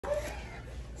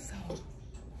So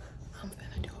I'm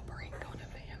gonna do a prank on the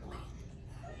family.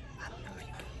 I don't know if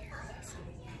you can hear us,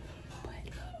 but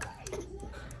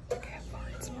look at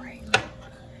Bart's prank.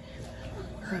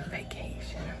 We're on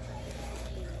vacation.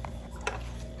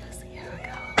 Let's see how it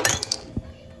goes.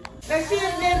 Now she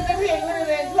done come here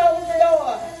and close the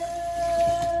door.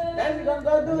 Now we gonna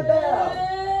go do it there.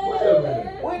 Wait a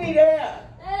minute. We need air.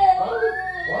 Why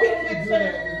would you do that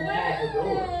if you close the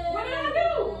door? What did I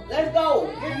do? Let's go.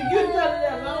 You tell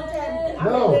them a long time.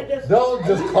 No, don't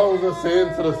just close us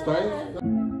into the stand.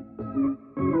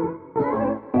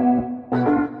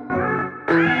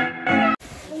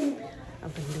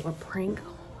 I'm gonna do a prank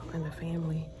on the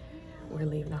family. We're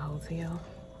leaving the hotel.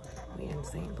 We're in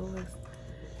St. Louis.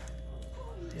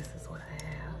 This is what I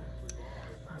have.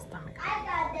 My stomach. I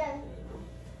got them.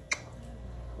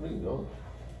 Where you going?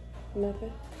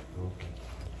 Nothing.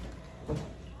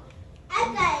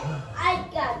 I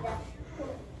got them.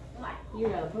 You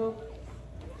got a poop?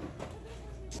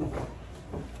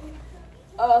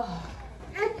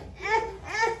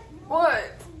 What?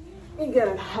 You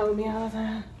gotta hold me all the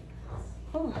time.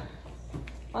 Ooh.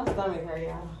 My stomach hurt,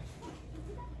 y'all.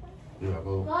 You have a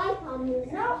God, mommy,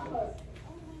 not her.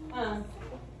 Huh?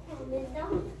 Mommy,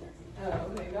 not. Oh,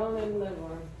 okay. Go in the living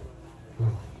room.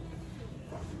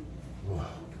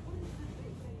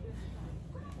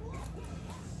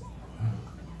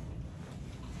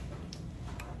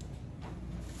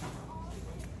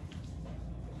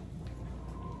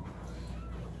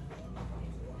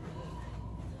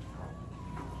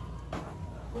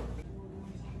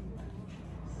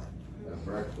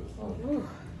 breakfast, huh?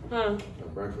 Huh?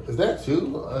 Breakfast. Is that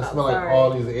you? I smell like sorry.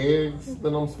 all these eggs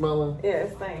that I'm smelling. Yeah,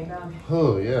 it's staying down.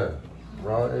 Oh, yeah.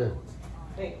 Raw eggs.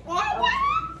 Hey.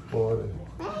 Boy,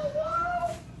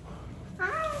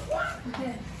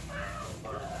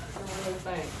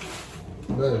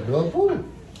 man, good food.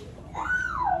 I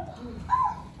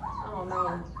don't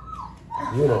know.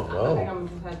 You don't I think know. I'm gonna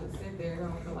just have to sit there. I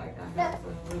don't feel like I have to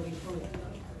really cook.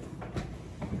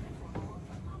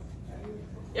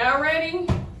 Y'all ready?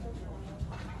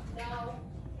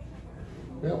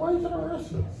 Yeah, why you trying to rush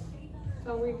us? So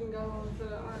we can go on to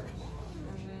the arch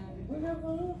and then We got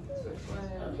fun. switch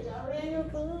lanes. We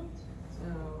got fun.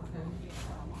 Oh, okay.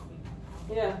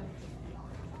 Yeah.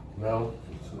 No.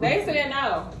 They said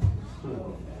no.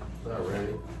 Not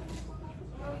ready.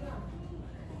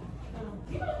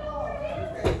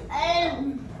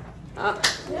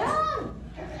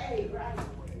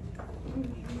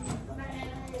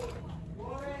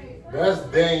 That's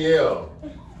Danielle.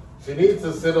 She needs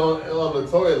to sit on the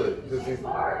toilet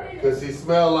because she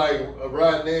smells like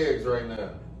rotten eggs right now.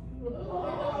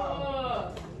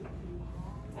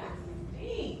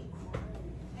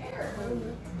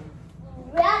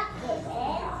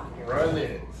 Rotten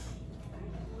eggs.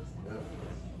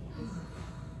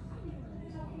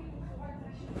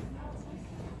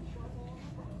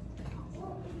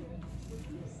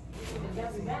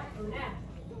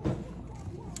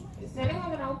 Is anyone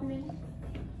gonna open it?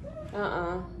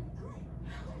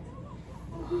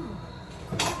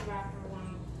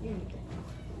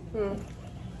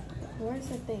 Where's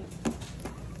the thing?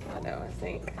 I know, I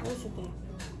think. Where's the thing?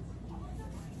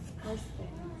 Where's the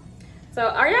thing? So,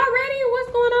 are y'all ready?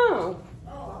 What's going on?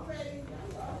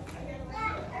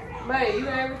 Babe, you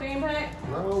got everything packed?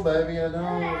 No, baby, I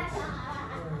don't.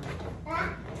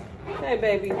 Hey,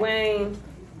 baby Wayne.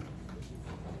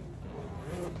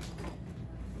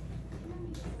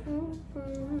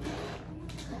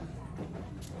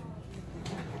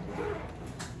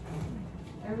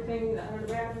 Everything under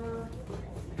the bathroom?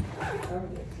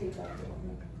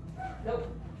 Nope.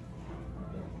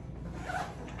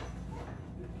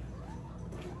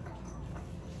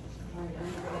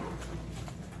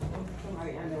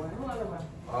 Somebody underwear. Who underwear?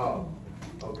 Oh,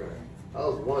 okay. I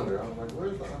was wondering. I was like,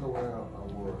 where's the underwear I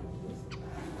wore?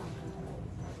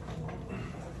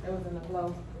 It was in the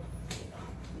flow.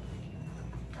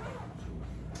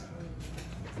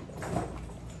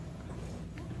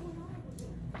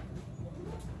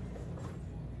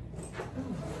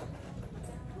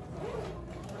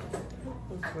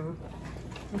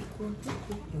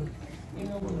 You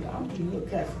know what? I'm gonna do a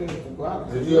cascade of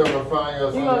guava. Did you ever find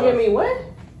yourself? You gonna give me what?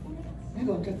 You're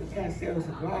gonna take a cascade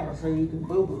of guava so you can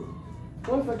boo boo.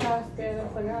 What's a cascade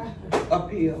of cigar?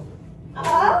 Uphill.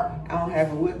 I don't have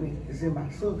it with me. It's in my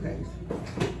suitcase.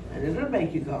 And it'll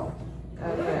make you go.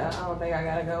 Yeah, I don't think I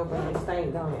gotta go, but it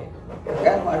stank on it.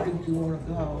 That's why I think you want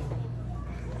to go.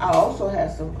 I also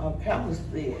have some camel's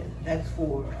bed. That's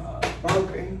for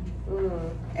burping.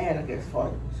 And I guess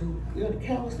for you know the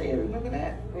camel's bed. Remember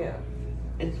that? Yeah.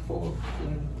 It's for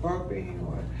burping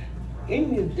or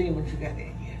any of the demons you got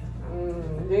in you.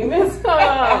 Demons?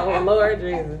 Oh, Oh, Lord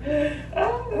Jesus.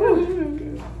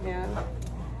 Yeah.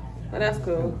 Well, that's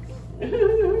cool.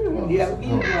 Yeah, we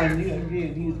need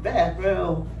to use the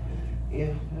bathroom. Yeah.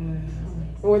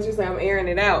 What you say? I'm airing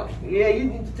it out. Yeah, you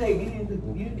need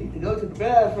to go to the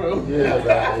bathroom. Yeah,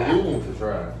 that, you need to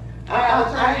try.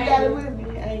 I ain't got it with me.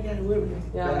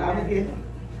 Yeah, But I'm okay.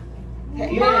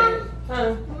 gonna get it.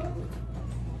 Huh?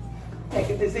 Take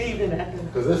it this evening.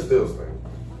 Because it still stinks.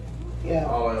 Yeah.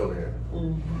 All the way over here.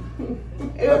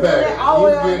 It was all the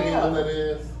way You on get me when there. that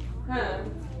is? Huh?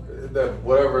 That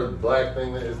whatever black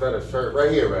thing is that a shirt?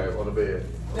 Right here, right on the bed.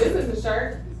 This is a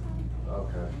shirt.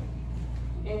 Okay.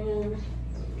 And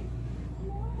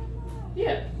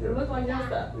yeah, it looks like your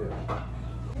stuff. Yeah.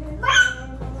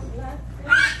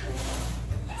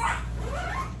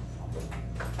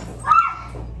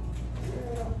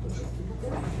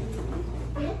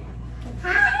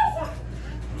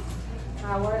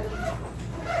 How what?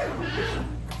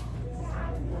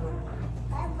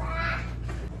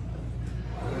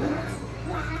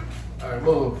 All right,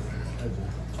 move.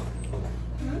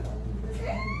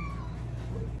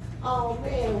 Oh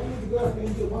man, we need to go up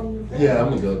and get one of these. Yeah, I'm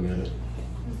gonna go get it.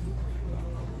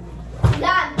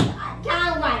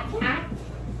 Kind of like that.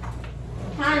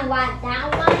 Kind of like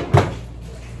that one.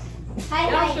 Hey,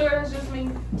 Y'all hey. sure it's just me?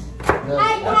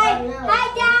 Hey, Daddy.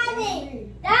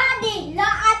 Daddy, look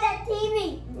at the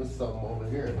TV. There's something over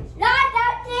here. Look at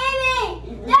the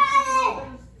TV. Daddy.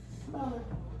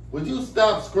 Would you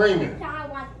stop screaming? Kind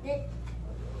of like this.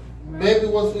 Maybe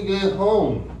once we get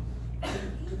home.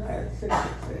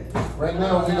 Right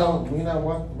now, we not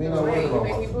working Wayne, on you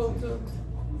think he it. poop too?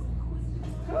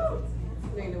 You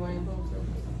think Dwayne poop too?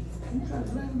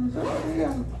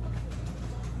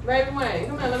 Baby Wayne,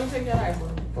 come on, let me take your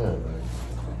iPhone.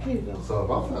 So if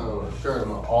I found a shirt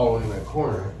all the way in that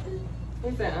corner, He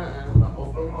said, I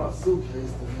open my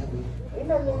suitcase to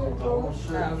maybe all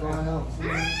shirt fly out.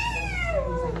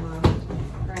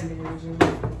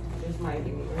 This might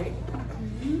be me, right?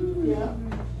 Yeah.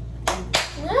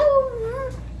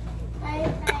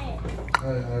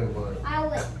 Hey, buddy. I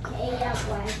would pay up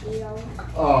right here.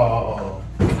 Oh.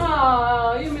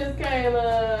 Oh, you miss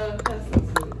Caleb. That's so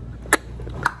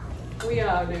sweet. We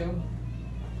all do.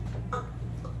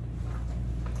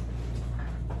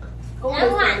 Oh,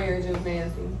 this strawberry just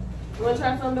nasty. You want to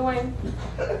try some, Dwayne?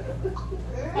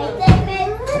 Hey, David.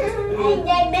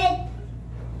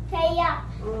 Pay up.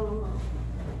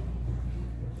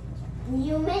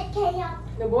 You make pay up.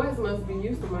 The boys must be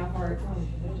used to my hard tongue.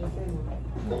 They're just saying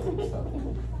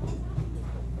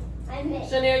I make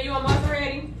Chanel, you almost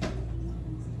ready?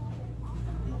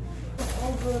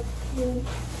 over to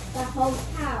the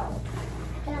hotel.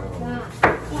 That's right.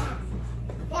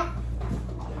 Yeah.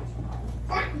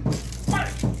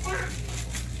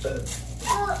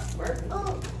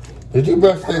 Did you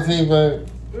brush that teeth, babe?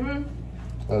 Mm-hmm.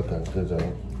 Okay, good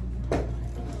job.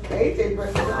 AJ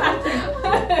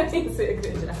brushing He said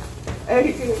good job.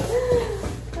 AJ.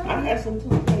 I had some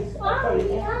toothpaste. You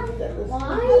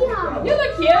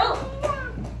look cute.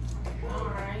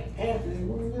 Anthony,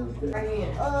 what are you Right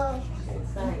here.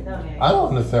 I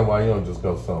don't understand why you don't just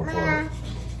go somewhere.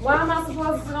 Why am I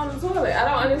supposed to sit on the toilet? I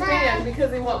don't understand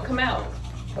because it won't come out.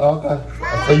 Okay.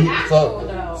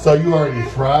 So you already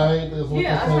tried? Is what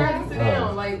Yeah, I you're tried saying? to sit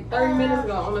down like 30 minutes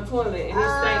ago on the toilet and it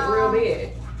stank real bad.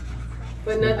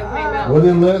 But nothing came out. Well,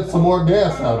 then let some more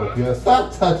gas out of here.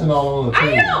 Stop touching all on the I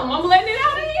TV. am. I'm letting it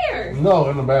out in here. No,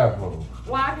 in the bathroom.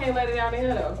 Why I can't let it out in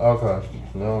here though? Okay.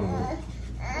 No.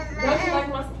 Don't you like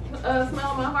my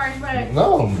smell of my heart back?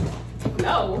 No.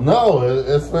 No. No,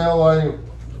 it smells like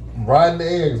rotten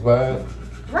eggs, man.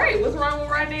 Right. What's wrong with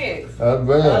rotten eggs? That's A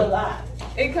bad. lot.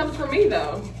 It comes from me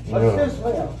though. What's Yeah. this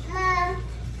smell?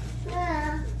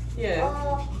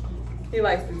 Yeah. He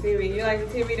likes the TV. You like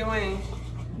the TV, Dwayne?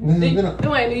 Nigga, get up.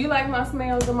 Dwayne, do you like my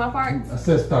smells of my farts? I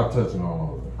said stop touching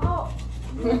all over.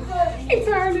 He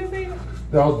turned his head.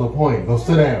 That was the point. Go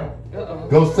sit down. Uh-oh.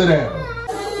 Go sit down.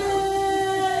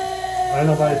 Ain't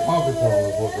nobody talking to him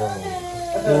is what's wrong.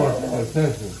 You want to pay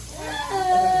attention.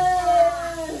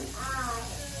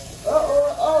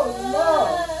 Oh no.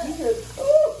 You just,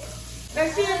 now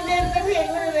she didn't come here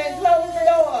and close the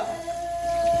door.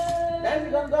 Now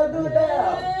she's gonna go do it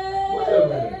now. Wait a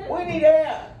minute. We need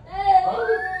air.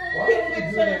 Why did you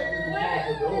do that in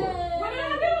the door? What did I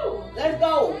do? Let's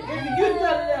go. You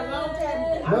tell them a long time.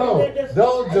 No,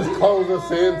 don't just close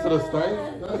us into the stank.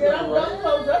 That's Yeah, not don't right.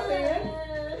 close us in.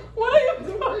 What are you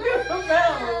talking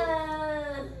about?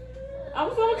 I'm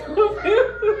so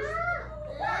confused.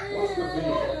 What's the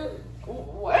deal?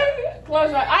 What? Close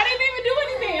your. I didn't even do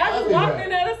anything. I just walked in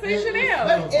there to see Chanel. It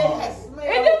has smelled.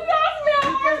 It does not smell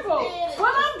awful.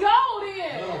 Well, I'm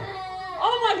golden.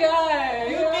 Oh my God.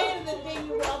 You needed it, then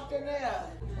you walked in there.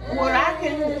 What I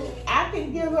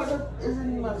can give her is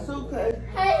in my suitcase.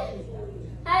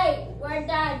 Hey, where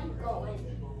Daddy going?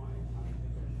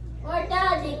 Where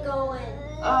Daddy going?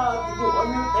 To get one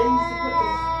of them things to put the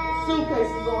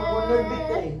suitcases on, one of them big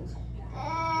things.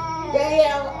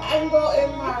 Danielle, I can go in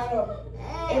my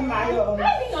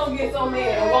How you gonna get so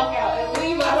mad and walk out and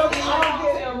leave us? I don't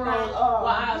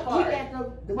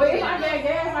get But if I got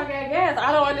gas.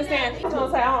 I don't understand. He's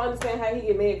gonna say I don't understand how he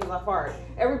get mad because I fart.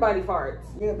 Everybody farts.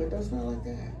 Yeah, but don't smell like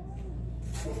that.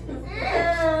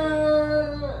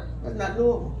 That's not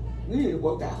normal. You need to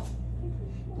work out.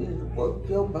 You need to work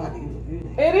your body.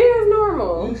 It is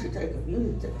normal. You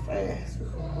need to take a fast.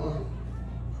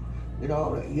 Get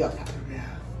all that yuck out of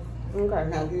there. Okay.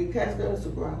 Now get your cast girl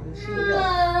super out and shoot it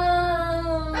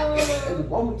up. If you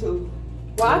want me to.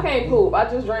 Well, I can't poop. I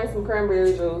just drank some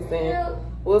cranberry juice and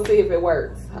we'll see if it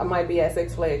works. I might be at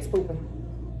Six Flags pooping.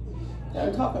 What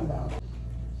I'm talking about.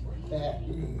 That.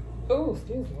 Oh,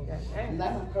 excuse me.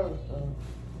 Not my curse, though.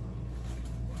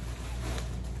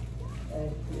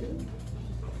 Thank you.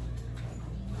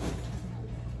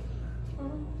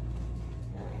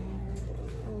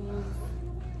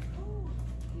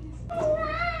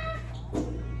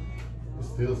 It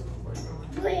still smells like that.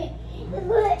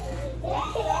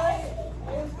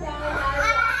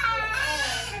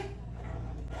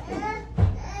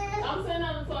 I'm sitting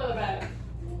on the toilet bag.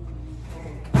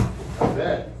 What's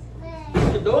that?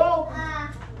 The door open?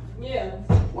 Yeah.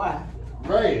 Why?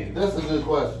 Right, that's a good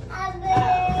question.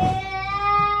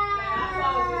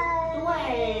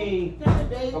 Wait. I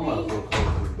might as well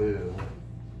close this bed.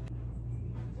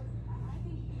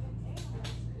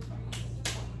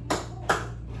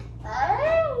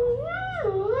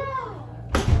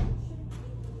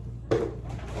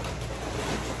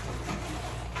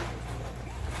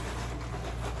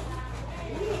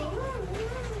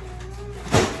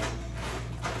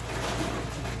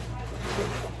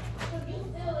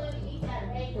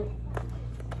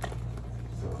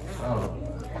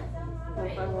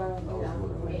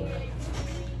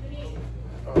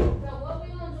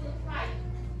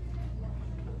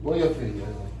 Where your feet is?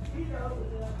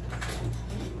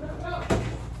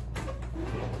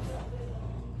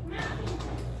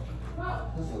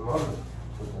 This is mine.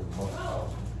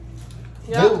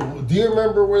 Yeah. Do you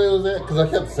remember where it was at? Because I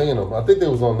kept seeing them. I think they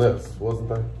was on this, wasn't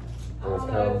they? I don't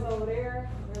know, it was over there.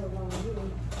 It was on you.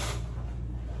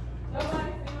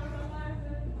 Nobody see my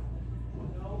sunglasses?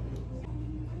 No.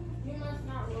 You must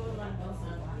not really like those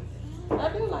sunglasses.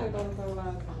 I do like those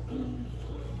sunglasses.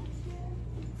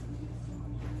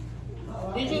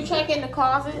 Did you check in the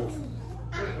closets?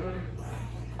 I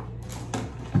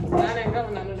didn't go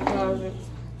in none of the closets.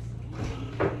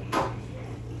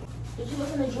 Did you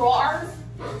look in the drawers?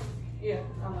 Yeah,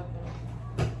 I looked in.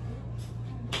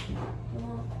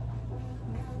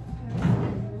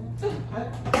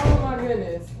 Oh my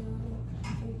goodness.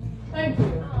 Thank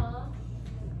you.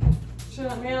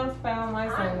 Chanel found my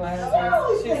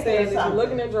sunglasses. She said that you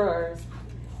look in the drawers.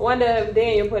 Wonder if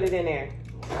Daniel put it in there.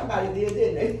 Somebody did,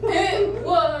 didn't they? It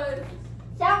was.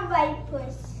 Somebody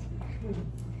push.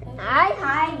 I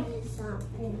hide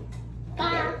something. I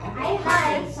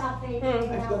hide something.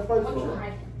 That's the first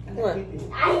one. What?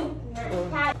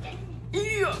 I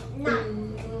Yeah. no.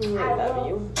 I love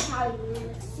you. How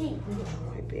you see?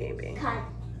 My baby. Cut.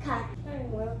 Hey,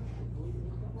 well.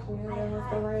 Yeah, that was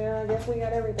the right. I guess we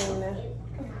got everything now.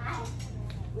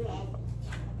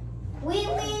 We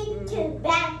need to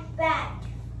back.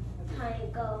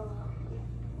 Time go.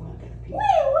 Wait.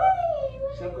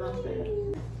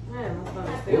 Man, my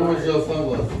son's Where was still your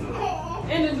sunglasses?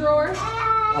 in the drawer.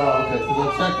 Oh, okay. So go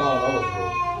check all those,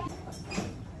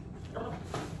 bro.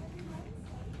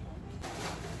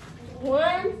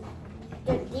 One,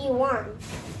 the D1,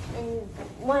 and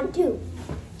 1, 2.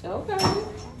 Okay.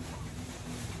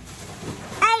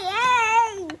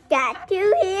 Hey, got to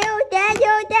heal,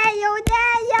 Daniel.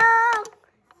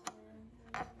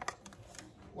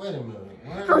 Wait a minute.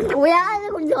 Không Where? chịu đó,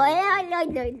 con đuổi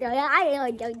rồi,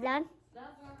 lên.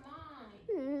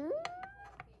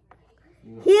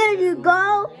 Here you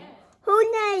go. Who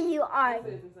name you are?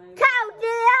 Count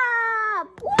it up.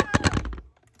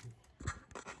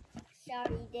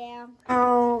 Sorry, down.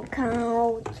 Oh,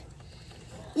 count.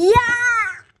 Yeah.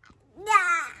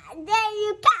 There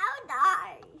you count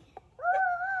on.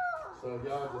 So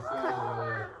y'all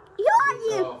decided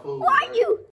Who are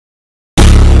you?